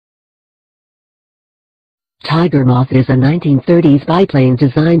Tiger Moth is a 1930s biplane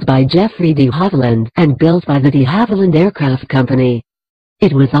designed by Geoffrey de Havilland and built by the de Havilland Aircraft Company.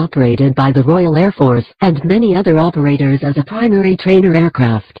 It was operated by the Royal Air Force and many other operators as a primary trainer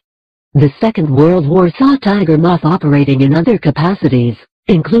aircraft. The Second World War saw Tiger Moth operating in other capacities,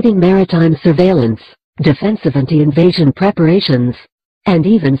 including maritime surveillance, defensive anti-invasion preparations, and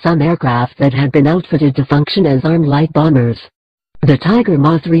even some aircraft that had been outfitted to function as armed light bombers. The Tiger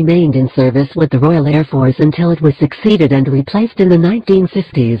Moth remained in service with the Royal Air Force until it was succeeded and replaced in the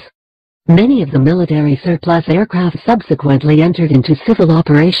 1950s. Many of the military surplus aircraft subsequently entered into civil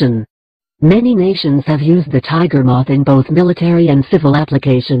operation. Many nations have used the Tiger Moth in both military and civil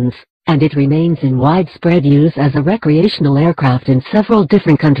applications, and it remains in widespread use as a recreational aircraft in several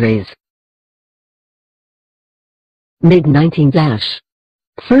different countries. MiG-19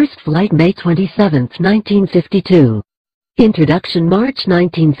 First flight May 27, 1952. Introduction March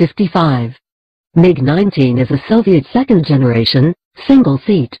 1955. MiG-19 is a Soviet second-generation,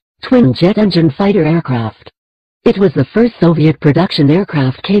 single-seat, twin-jet engine fighter aircraft. It was the first Soviet production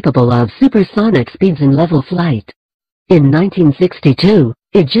aircraft capable of supersonic speeds in level flight. In 1962,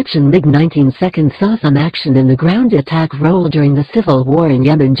 Egyptian MiG-19 second saw some action in the ground attack role during the civil war in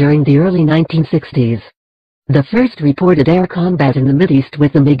Yemen during the early 1960s. The first reported air combat in the Mideast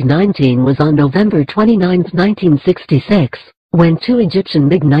with the MiG-19 was on November 29, 1966, when two Egyptian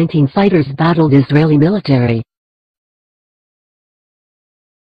MiG-19 fighters battled Israeli military.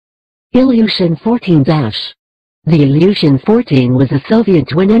 Ilyushin-14 The Ilyushin-14 was a Soviet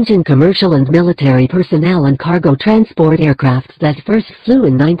twin-engine commercial and military personnel and cargo transport aircraft that first flew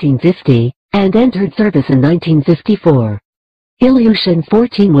in 1950 and entered service in 1954.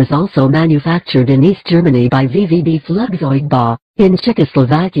 Ilyushin-14 was also manufactured in East Germany by VVB Flugzeugbau, in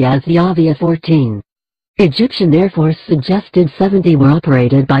Czechoslovakia as the Avia-14. Egyptian Air Force suggested 70 were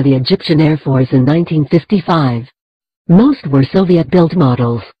operated by the Egyptian Air Force in 1955. Most were Soviet-built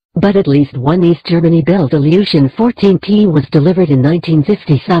models, but at least one East Germany-built Ilyushin-14P was delivered in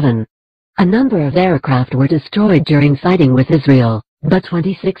 1957. A number of aircraft were destroyed during fighting with Israel, but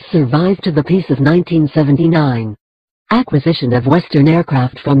 26 survived to the peace of 1979. Acquisition of Western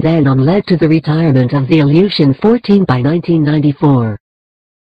aircraft from then on led to the retirement of the Ilyushin-14 by 1994.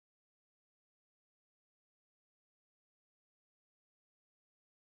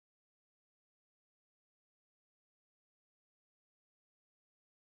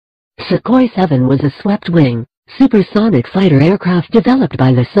 Sukhoi 7 was a swept-wing, supersonic fighter aircraft developed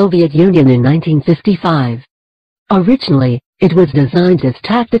by the Soviet Union in 1955. Originally, it was designed as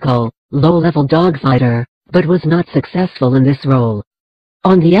tactical, low-level dogfighter, but was not successful in this role.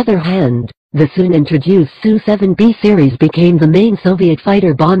 On the other hand, the soon-introduced Su-7B series became the main Soviet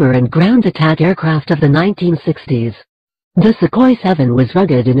fighter bomber and ground attack aircraft of the 1960s. The Sukhoi 7 was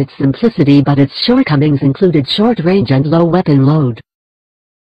rugged in its simplicity, but its shortcomings included short range and low weapon load.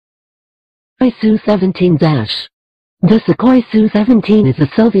 Su-17 The Sukhoi Su-17 is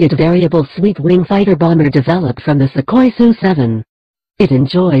a Soviet variable sweep-wing fighter bomber developed from the Sukhoi Su-7. It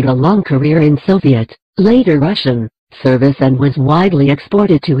enjoyed a long career in Soviet, later Russian, service and was widely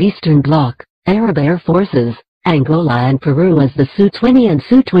exported to Eastern Bloc, Arab air forces, Angola and Peru as the Su-20 and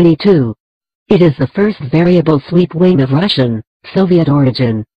Su-22. It is the first variable sweep wing of Russian, Soviet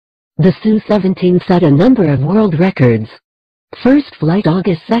origin. The Su-17 set a number of world records. First flight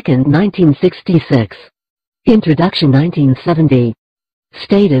August 2, 1966. Introduction 1970.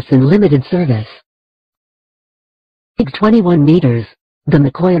 Status in limited service. MiG 21 meters. The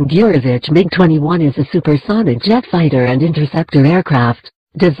Mikoyan-Gurevich MiG-21 is a supersonic jet fighter and interceptor aircraft,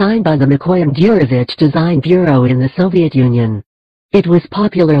 designed by the Mikoyan-Gurevich Design Bureau in the Soviet Union. It was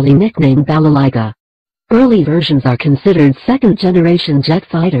popularly nicknamed Balalaika. Early versions are considered second-generation jet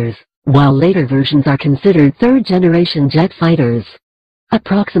fighters, while later versions are considered third-generation jet fighters.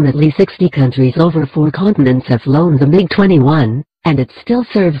 Approximately 60 countries over 4 continents have flown the MiG-21, and it still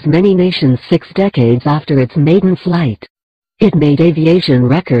serves many nations 6 decades after its maiden flight. It made aviation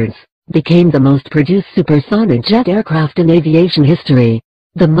records, became the most produced supersonic jet aircraft in aviation history,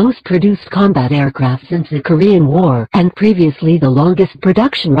 the most produced combat aircraft since the Korean War, and previously the longest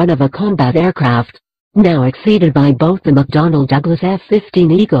production run of a combat aircraft, now exceeded by both the McDonnell Douglas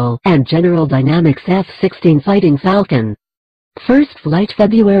F-15 Eagle and General Dynamics F-16 Fighting Falcon. First flight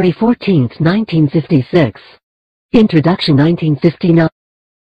February 14, 1956. Introduction 1959.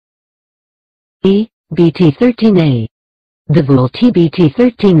 BT-13A. The Vool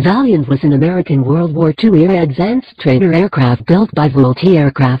TBT-13 Valiant was an American World War II-era advanced trainer aircraft built by Vool T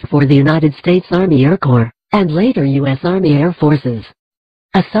Aircraft for the United States Army Air Corps, and later U.S. Army Air Forces.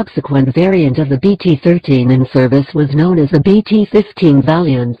 A subsequent variant of the BT-13 in service was known as the BT-15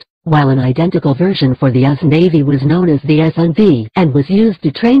 Valiant, while an identical version for the US Navy was known as the SNV and was used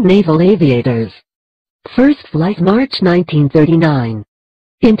to train naval aviators. First flight March 1939.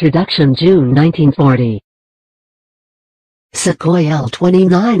 Introduction June 1940. Sukhoi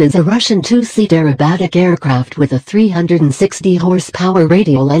Il-29 is a Russian two-seat aerobatic aircraft with a 360 horsepower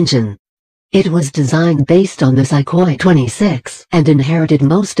radial engine. It was designed based on the Sukhoi 26 and inherited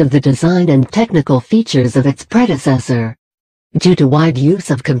most of the design and technical features of its predecessor. Due to wide use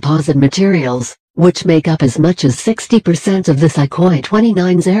of composite materials, which make up as much as 60% of the Sukhoi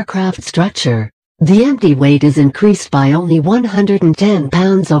 29's aircraft structure, the empty weight is increased by only 110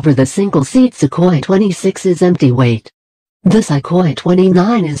 pounds over the single-seat Sukhoi 26's empty weight. The Sukhoi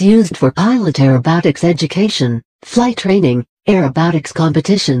 29 is used for pilot aerobatics education, flight training, aerobatics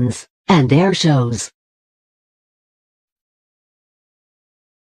competitions, and air shows.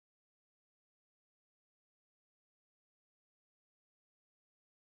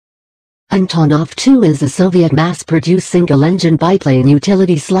 Antonov Tu is a Soviet mass-produced single-engine biplane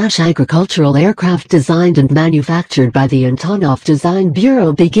utility/agricultural aircraft designed and manufactured by the Antonov Design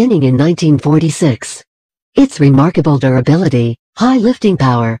Bureau beginning in 1946. Its remarkable durability, high lifting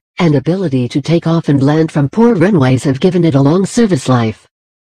power, and ability to take off and land from poor runways have given it a long service life.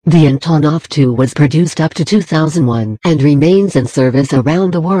 The Antonov Tu was produced up to 2001 and remains in service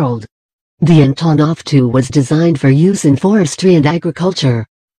around the world. The Antonov Tu was designed for use in forestry and agriculture.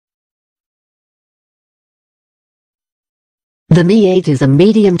 The Mi-8 is a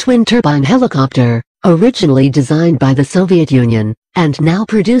medium twin-turbine helicopter, originally designed by the Soviet Union, and now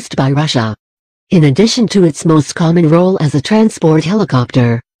produced by Russia. In addition to its most common role as a transport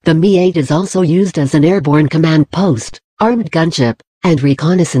helicopter, the Mi-8 is also used as an airborne command post, armed gunship, and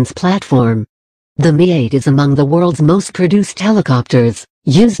reconnaissance platform. The Mi-8 is among the world's most produced helicopters,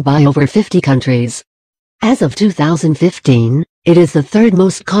 used by over 50 countries. As of 2015, it is the third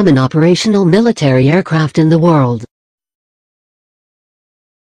most common operational military aircraft in the world.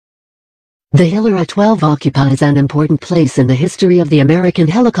 The Hiller A-12 occupies an important place in the history of the American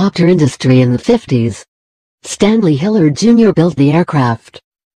helicopter industry in the 50s. Stanley Hiller Jr. built the aircraft.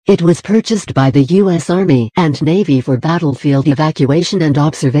 It was purchased by the U.S. Army and Navy for battlefield evacuation and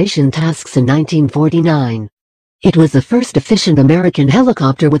observation tasks in 1949. It was the first efficient American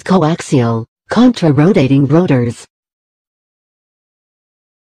helicopter with coaxial, contra-rotating rotors.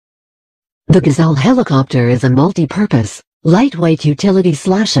 The Gazelle helicopter is a multi-purpose, lightweight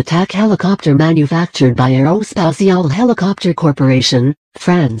utility/attack helicopter manufactured by Aerospatiale Helicopter Corporation,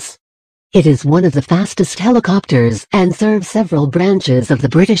 France. It is one of the fastest helicopters and serves several branches of the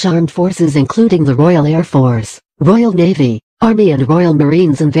British Armed Forces including the Royal Air Force, Royal Navy, Army and Royal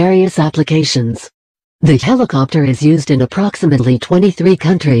Marines in various applications. The helicopter is used in approximately 23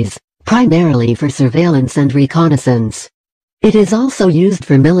 countries, primarily for surveillance and reconnaissance. It is also used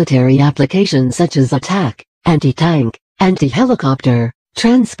for military applications such as attack, anti-tank, anti-helicopter,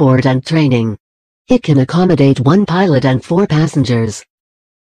 transport and training. It can accommodate 1 pilot and 4 passengers.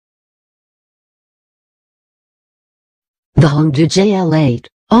 The Hongdu JL-8,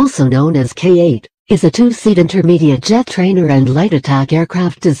 also known as K-8, is a two-seat intermediate jet trainer and light attack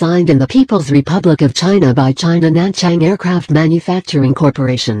aircraft designed in the People's Republic of China by China Nanchang Aircraft Manufacturing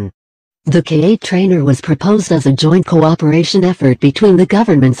Corporation. The K-8 trainer was proposed as a joint cooperation effort between the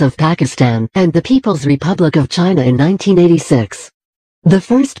governments of Pakistan and the People's Republic of China in 1986. The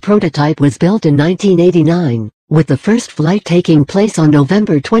first prototype was built in 1989, with the first flight taking place on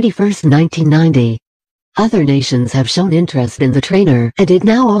November 21, 1990. Other nations have shown interest in the trainer and it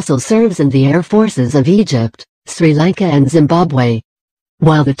now also serves in the air forces of Egypt, Sri Lanka and Zimbabwe.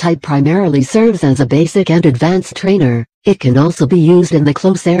 While the type primarily serves as a basic and advanced trainer, it can also be used in the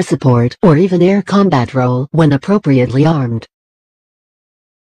close air support or even air combat role when appropriately armed.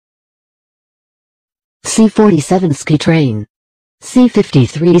 C-47 Ski Train.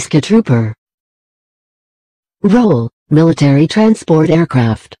 C-53 Ski Trooper. Role: military transport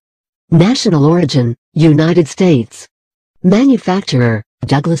aircraft. National origin: United States. Manufacturer: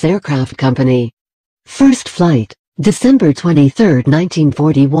 Douglas Aircraft Company. First flight: December 23,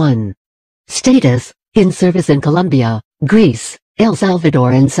 1941. Status: in service in Colombia, Greece, El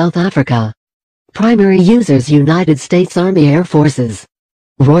Salvador and South Africa. Primary users: United States Army Air Forces,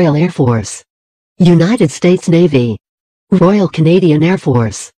 Royal Air Force, United States Navy, Royal Canadian Air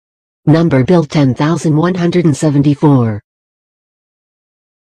Force. Number built 10,174.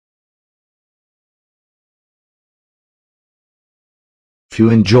 If you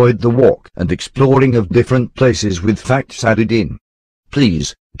enjoyed the walk and exploring of different places with facts added in,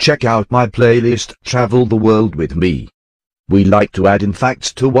 please check out my playlist Travel the World with Me. We like to add in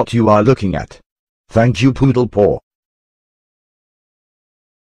facts to what you are looking at. Thank you, Poodlepaw.